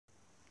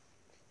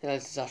Yeah,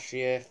 this is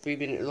actually a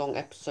 3-minute long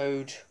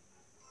episode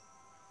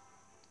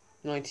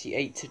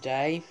 98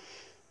 today.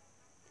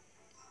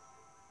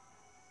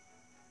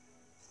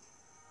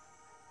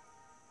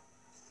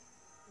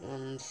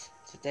 And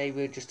today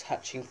we're just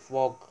hatching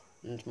frog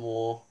and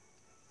more.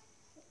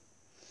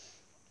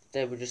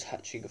 Today we're just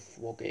hatching a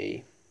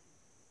froggy.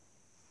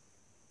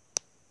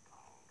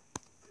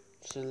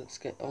 So let's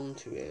get on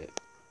to it.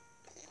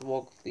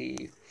 Frog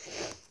the...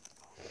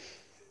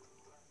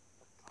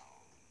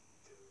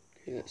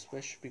 Okay,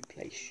 where should we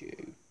place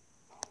you?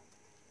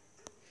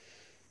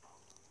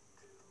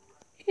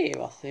 Here,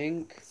 I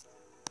think.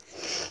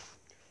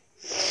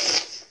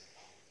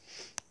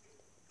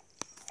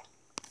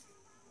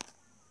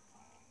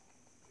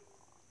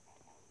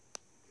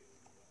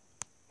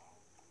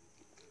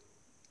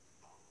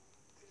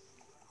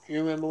 Do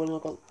you remember when I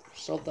got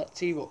sold that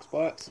T-Rox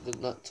by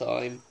accident that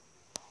time?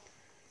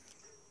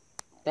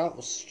 That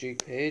was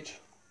stupid.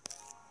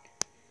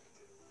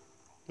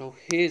 Now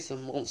here's a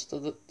monster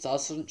that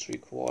doesn't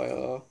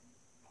require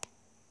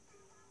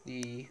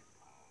the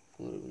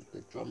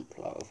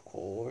Drumpler, of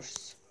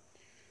course.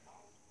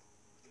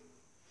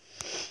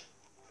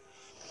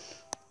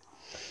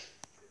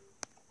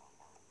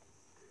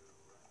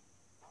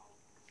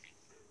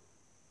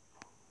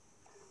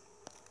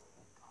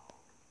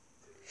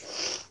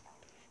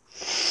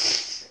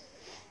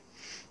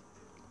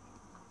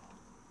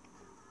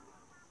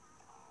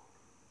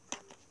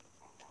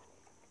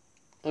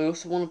 I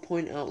also want to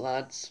point out,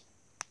 lads,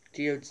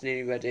 Geode's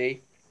nearly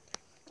ready.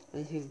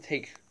 I think it'll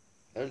take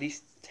at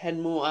least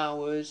 10 more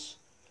hours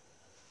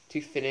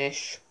to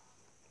finish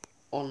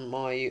on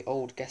my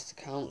old guest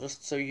account,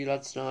 just so you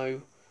lads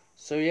know.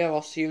 So yeah,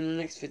 I'll see you in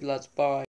the next video, lads. Bye.